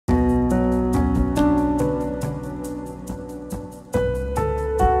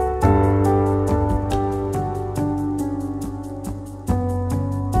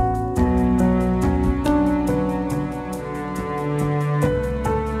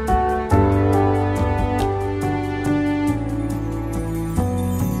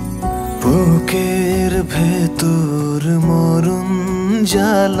ভেতর মরণ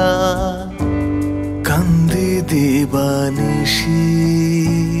জ্বালা কান্দি দিবানিশি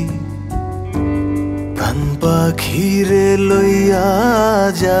প্রাণ পাখিরে লইয়া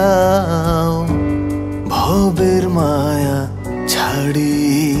যাও ভবের মায়া ছাড়ি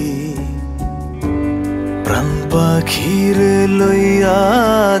প্রাণ পাখিরে লইয়া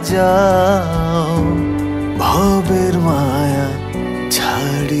যাও ভবের মায়া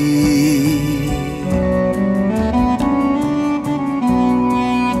ছাড়ি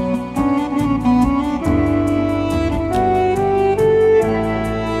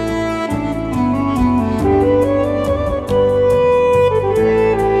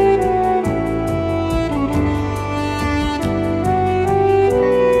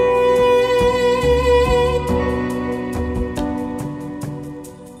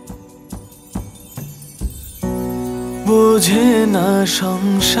বোঝে না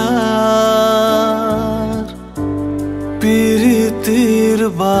সংসার প্রীতির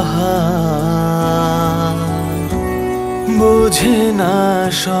বাহার বোঝে না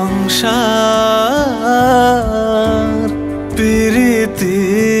সংসার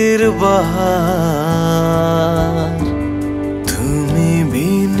প্রীতির বাহার তুমি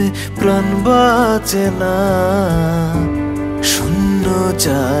বিন প্রাণ বাঁচে না শূন্য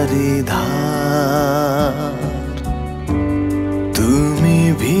চারিধার তুমি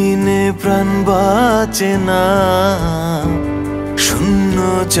ভিনে প্রাণ বাঁচে না শূন্য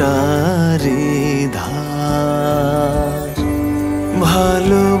চারিধার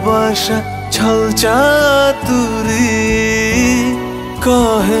ভালোবাসা ছল চাতুরি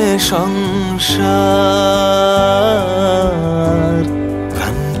কহে সংসার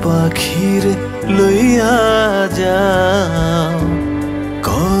প্রাণ পাখির লইয়া যাও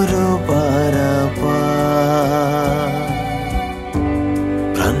করো পারাপার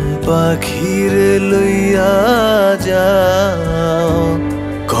প্রাণ পাখির লইয়া যাও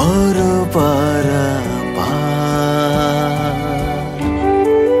করো পারাপার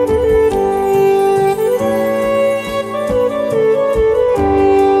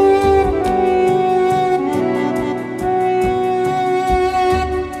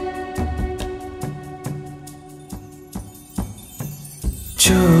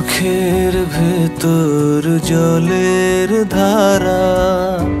চোখের ভেতর জলের ধারা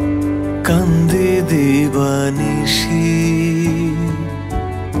কান্দি দিবানিশি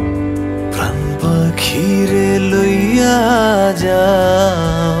প্রাণ পাখিরে লইয়া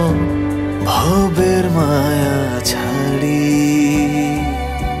যাও ভবের মায়া ছাড়ি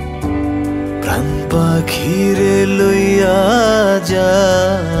প্রাণ পাখিরে লইয়া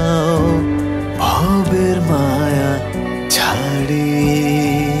যাও